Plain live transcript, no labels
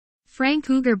Frank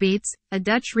Hoogerbeets, a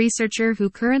Dutch researcher who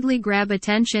currently grabs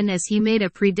attention as he made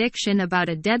a prediction about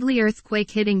a deadly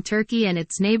earthquake hitting Turkey and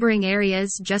its neighboring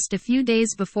areas just a few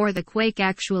days before the quake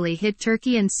actually hit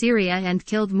Turkey and Syria and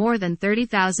killed more than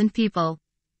 30,000 people.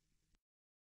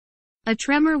 A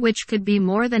tremor which could be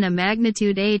more than a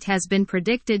magnitude 8 has been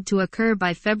predicted to occur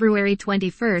by February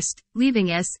 21,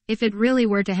 leaving us, if it really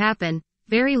were to happen,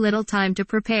 very little time to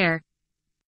prepare.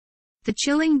 The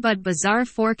chilling but bizarre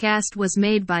forecast was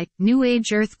made by New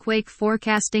Age earthquake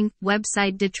forecasting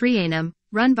website Detrianum,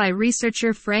 run by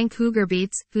researcher Frank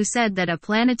Hoogerbeets, who said that a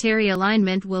planetary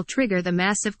alignment will trigger the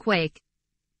massive quake.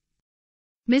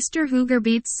 Mr.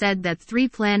 Hoogerbeets said that 3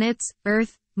 planets,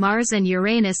 Earth, Mars and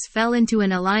Uranus fell into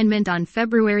an alignment on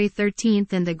February 13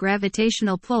 and the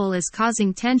gravitational pull is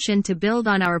causing tension to build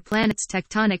on our planet's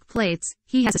tectonic plates,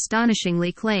 he has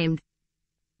astonishingly claimed.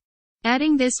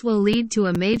 Adding this will lead to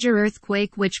a major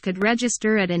earthquake which could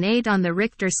register at an 8 on the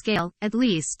Richter scale, at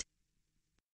least.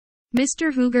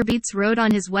 Mr. Hoogerbeets wrote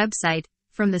on his website,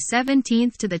 from the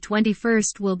 17th to the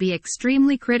 21st will be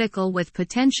extremely critical with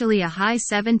potentially a high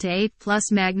 7 to 8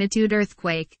 plus magnitude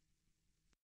earthquake.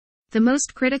 The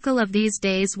most critical of these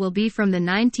days will be from the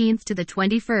 19th to the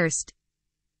 21st.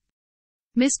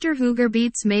 Mr.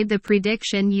 Hoogerbeets made the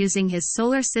prediction using his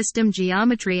Solar System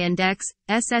Geometry Index,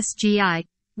 SSGI,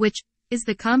 which is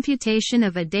the computation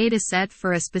of a dataset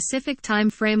for a specific time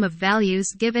frame of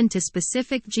values given to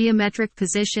specific geometric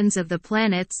positions of the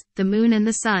planets, the Moon and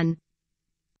the Sun.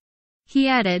 He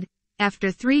added,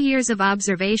 after 3 years of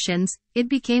observations, it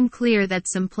became clear that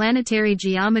some planetary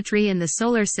geometry in the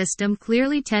solar system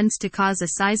clearly tends to cause a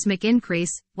seismic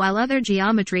increase, while other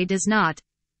geometry does not.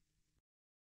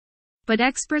 But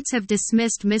experts have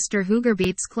dismissed Mr.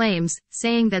 Hoogerbeets' claims,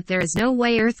 saying that there is no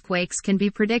way earthquakes can be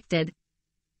predicted.